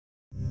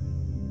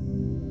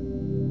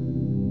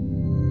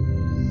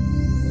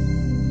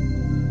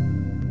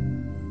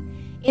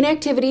In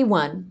Activity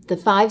 1, the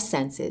 5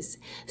 senses,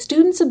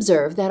 students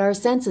observe that our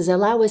senses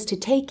allow us to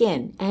take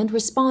in and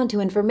respond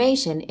to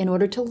information in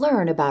order to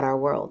learn about our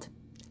world.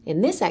 In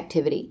this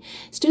activity,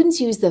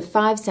 students use the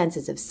 5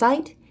 senses of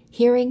sight,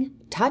 hearing,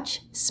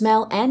 touch,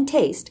 smell, and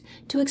taste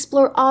to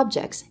explore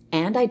objects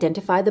and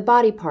identify the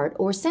body part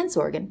or sense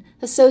organ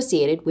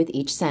associated with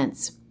each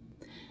sense.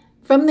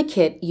 From the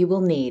kit, you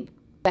will need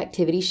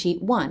Activity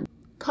Sheet 1,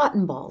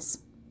 cotton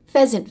balls,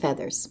 pheasant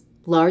feathers,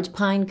 large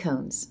pine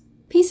cones,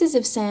 pieces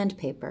of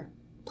sandpaper,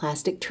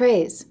 plastic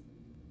trays,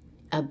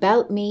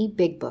 About Me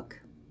Big Book,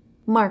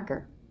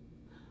 marker,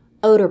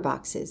 odor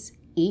boxes,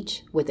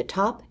 each with a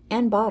top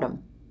and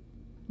bottom,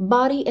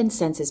 body and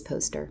senses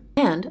poster,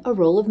 and a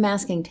roll of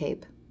masking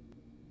tape.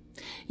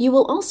 You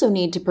will also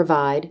need to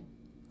provide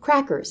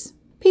crackers,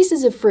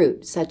 pieces of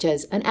fruit such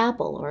as an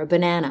apple or a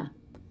banana,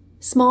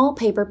 small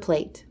paper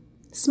plate,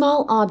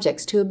 small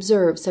objects to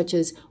observe such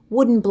as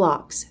wooden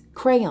blocks,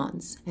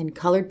 crayons, and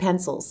colored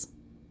pencils,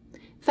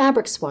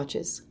 fabric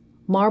swatches,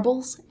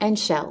 marbles, and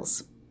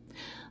shells,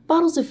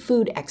 bottles of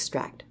food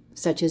extract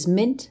such as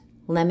mint,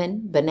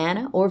 lemon,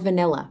 banana, or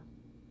vanilla,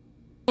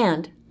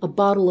 and a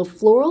bottle of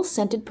floral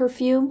scented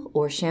perfume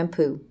or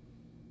shampoo.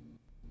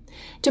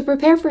 To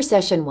prepare for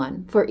Session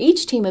 1, for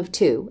each team of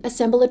 2,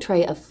 assemble a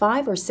tray of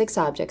 5 or 6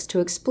 objects to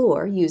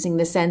explore using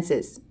the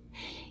senses.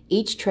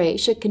 Each tray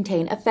should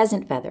contain a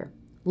pheasant feather,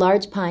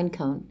 large pine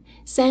cone,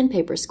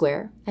 sandpaper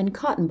square, and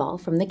cotton ball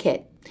from the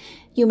kit.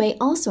 You may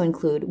also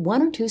include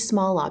 1 or 2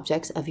 small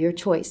objects of your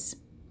choice.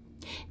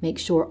 Make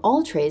sure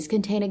all trays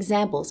contain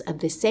examples of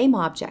the same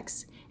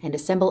objects and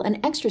assemble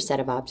an extra set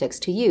of objects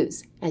to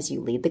use as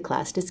you lead the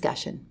class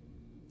discussion.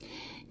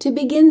 To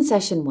begin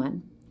Session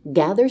 1,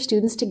 gather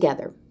students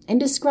together and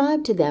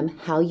describe to them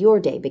how your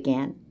day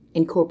began,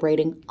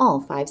 incorporating all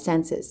 5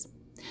 senses.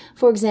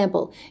 For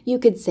example, you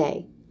could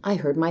say, I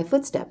heard my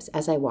footsteps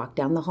as I walked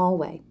down the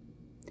hallway.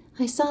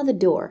 I saw the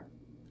door.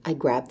 I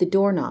grabbed the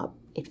doorknob.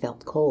 It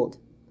felt cold.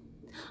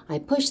 I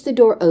pushed the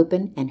door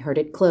open and heard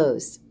it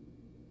close.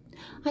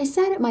 I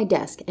sat at my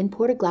desk and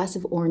poured a glass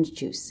of orange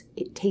juice.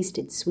 It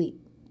tasted sweet.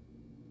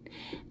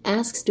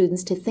 Ask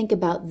students to think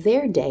about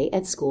their day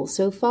at school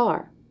so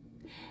far.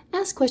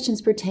 Ask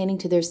questions pertaining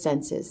to their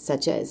senses,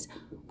 such as,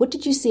 what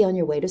did you see on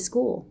your way to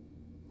school?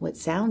 What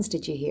sounds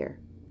did you hear?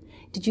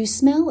 Did you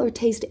smell or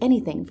taste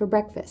anything for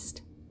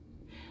breakfast?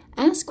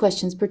 Ask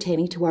questions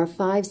pertaining to our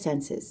 5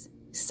 senses,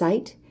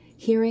 sight,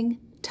 hearing,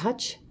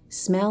 touch,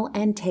 smell,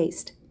 and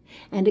taste,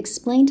 and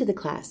explain to the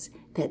class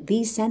that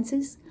these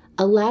senses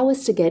allow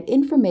us to get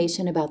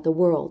information about the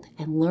world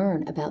and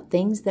learn about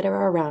things that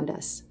are around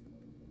us.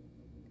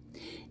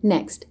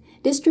 Next,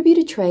 distribute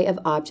a tray of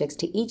objects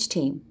to each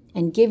team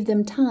and give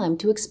them time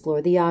to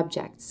explore the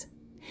objects.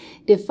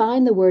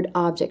 Define the word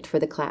object for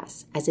the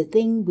class as a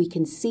thing we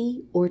can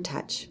see or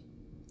touch.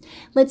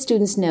 Let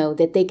students know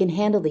that they can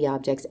handle the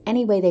objects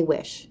any way they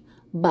wish,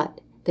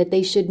 but that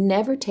they should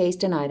never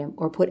taste an item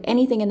or put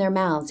anything in their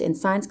mouths in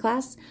science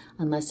class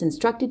unless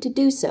instructed to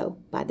do so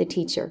by the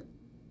teacher.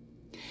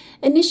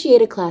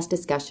 Initiate a class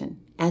discussion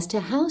as to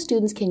how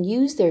students can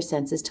use their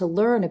senses to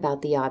learn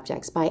about the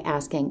objects by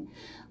asking,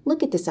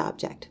 look at this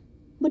object.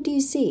 What do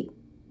you see?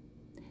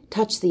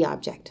 Touch the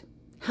object.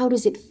 How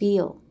does it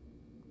feel?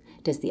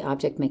 Does the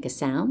object make a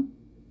sound?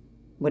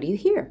 What do you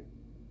hear?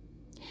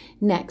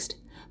 Next,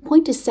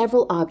 point to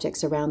several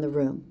objects around the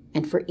room,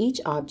 and for each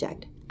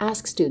object,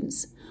 ask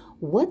students,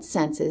 what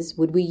senses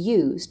would we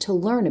use to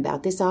learn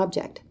about this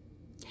object?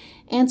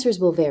 Answers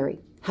will vary.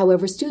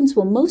 However, students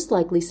will most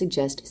likely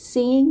suggest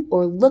seeing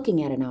or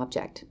looking at an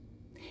object.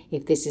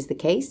 If this is the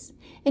case,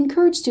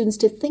 encourage students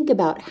to think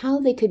about how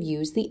they could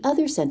use the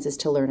other senses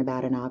to learn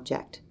about an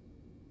object.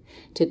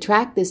 To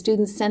track the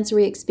students'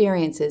 sensory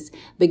experiences,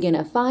 begin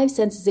a 5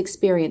 senses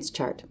experience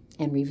chart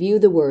and review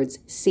the words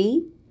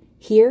see,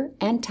 hear,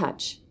 and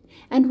touch,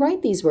 and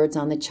write these words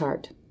on the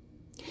chart.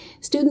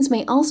 Students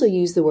may also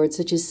use the words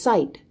such as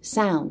sight,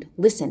 sound,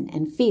 listen,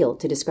 and feel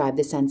to describe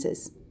the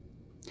senses.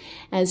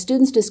 As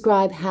students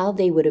describe how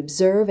they would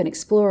observe and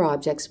explore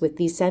objects with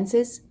these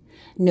senses,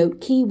 note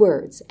key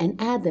words and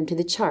add them to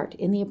the chart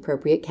in the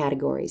appropriate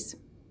categories.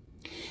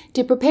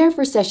 To prepare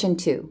for Session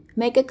 2,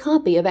 make a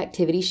copy of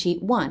Activity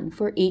Sheet 1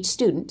 for each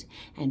student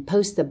and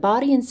post the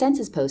body and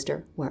senses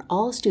poster where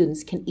all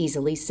students can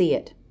easily see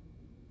it.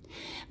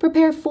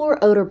 Prepare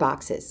 4 odor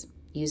boxes.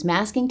 Use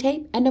masking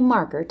tape and a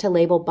marker to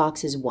label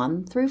boxes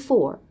 1 through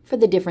 4 for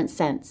the different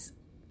scents.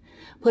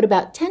 Put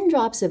about 10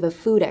 drops of a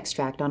food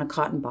extract on a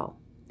cotton ball.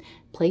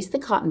 Place the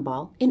cotton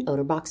ball in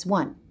odor box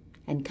 1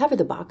 and cover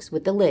the box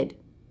with the lid.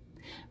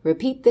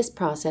 Repeat this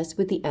process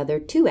with the other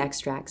 2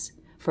 extracts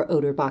for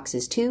odor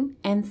boxes 2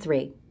 and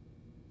 3.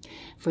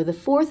 For the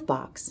 4th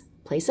box,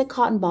 place a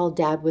cotton ball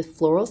dabbed with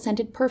floral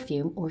scented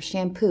perfume or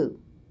shampoo.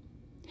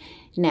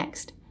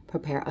 Next,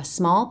 prepare a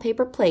small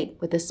paper plate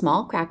with a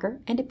small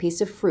cracker and a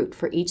piece of fruit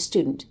for each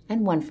student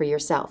and 1 for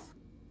yourself.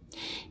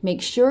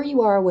 Make sure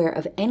you are aware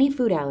of any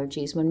food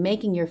allergies when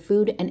making your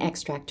food and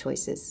extract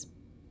choices.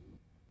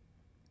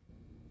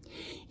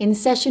 In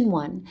Session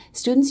 1,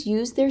 students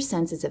use their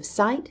senses of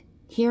sight,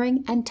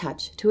 hearing, and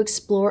touch to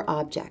explore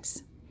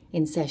objects.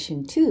 In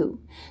Session 2,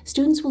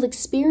 students will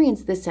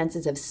experience the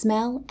senses of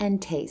smell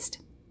and taste.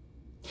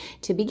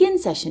 To begin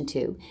Session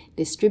 2,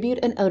 distribute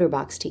an odor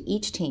box to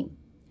each team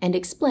and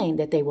explain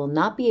that they will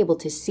not be able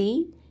to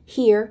see,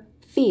 hear,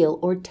 feel,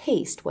 or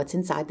taste what's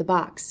inside the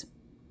box.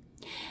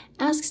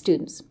 Ask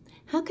students,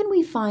 how can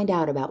we find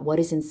out about what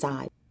is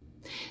inside?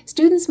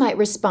 Students might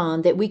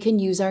respond that we can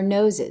use our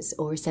noses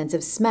or sense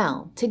of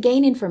smell to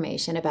gain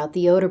information about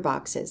the odor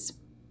boxes.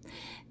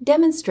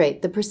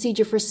 Demonstrate the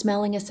procedure for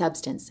smelling a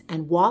substance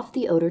and waft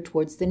the odor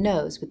towards the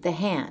nose with the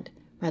hand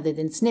rather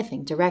than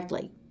sniffing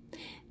directly.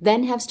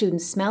 Then have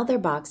students smell their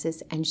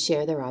boxes and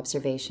share their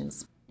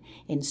observations.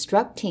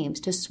 Instruct teams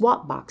to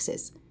swap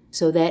boxes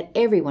so that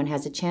everyone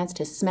has a chance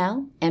to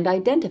smell and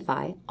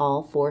identify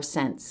all 4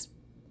 scents.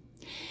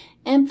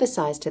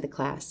 Emphasize to the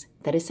class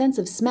that a sense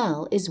of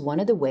smell is one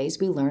of the ways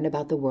we learn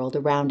about the world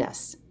around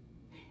us.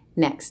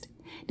 Next,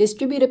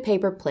 distribute a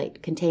paper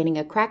plate containing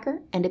a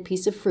cracker and a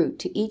piece of fruit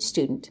to each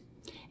student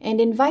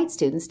and invite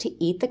students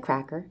to eat the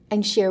cracker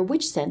and share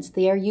which scents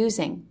they are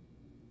using.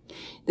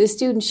 The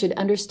students should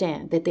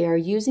understand that they are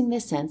using the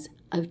sense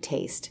of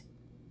taste.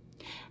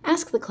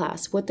 Ask the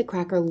class what the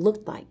cracker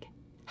looked like,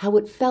 how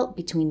it felt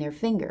between their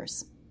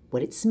fingers,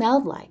 what it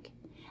smelled like,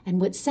 and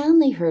what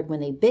sound they heard when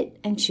they bit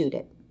and chewed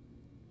it.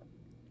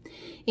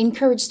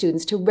 Encourage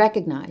students to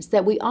recognize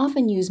that we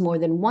often use more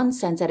than one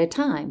sense at a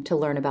time to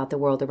learn about the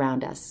world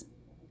around us.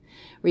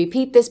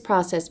 Repeat this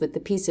process with the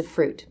piece of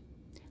fruit.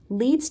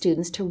 Lead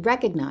students to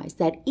recognize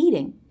that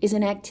eating is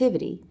an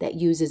activity that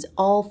uses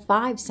all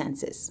 5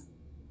 senses.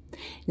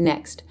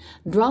 Next,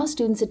 draw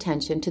students'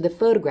 attention to the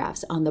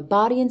photographs on the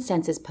body and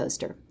senses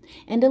poster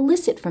and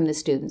elicit from the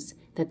students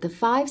that the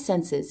 5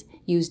 senses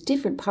use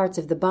different parts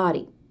of the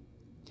body.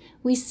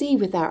 We see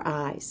with our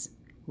eyes.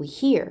 We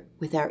hear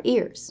with our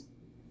ears.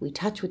 We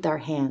touch with our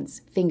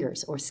hands,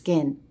 fingers, or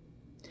skin.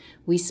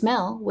 We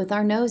smell with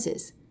our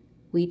noses.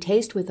 We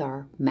taste with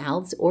our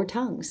mouths or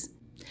tongues.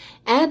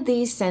 Add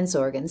these sense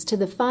organs to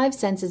the 5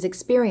 senses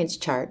experience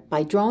chart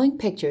by drawing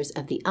pictures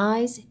of the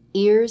eyes,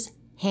 ears,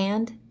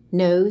 hand,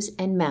 nose,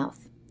 and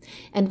mouth,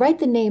 and write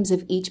the names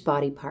of each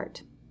body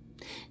part.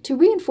 To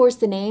reinforce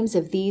the names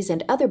of these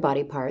and other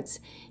body parts,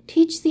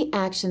 teach the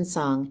action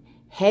song,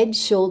 Head,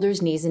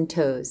 Shoulders, Knees, and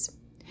Toes.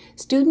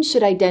 Students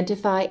should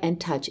identify and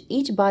touch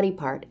each body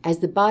part as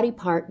the body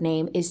part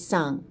name is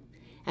sung.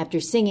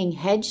 After singing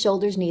Head,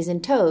 Shoulders, Knees,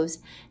 and Toes,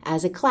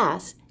 as a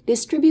class,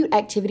 distribute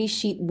Activity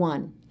Sheet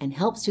 1 and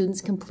help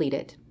students complete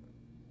it.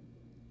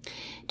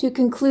 To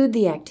conclude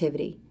the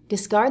activity,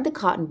 discard the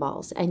cotton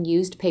balls and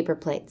used paper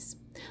plates.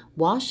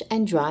 Wash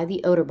and dry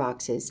the odor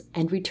boxes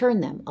and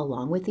return them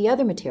along with the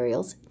other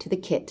materials to the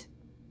kit.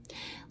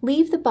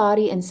 Leave the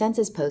body and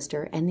senses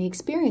poster and the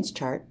experience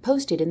chart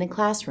posted in the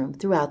classroom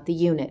throughout the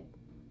unit.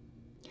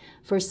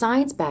 For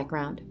science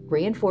background,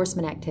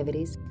 reinforcement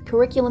activities,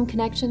 curriculum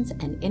connections,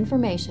 and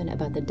information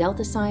about the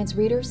Delta Science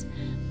readers,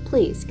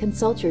 please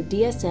consult your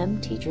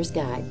DSM Teacher's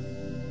Guide.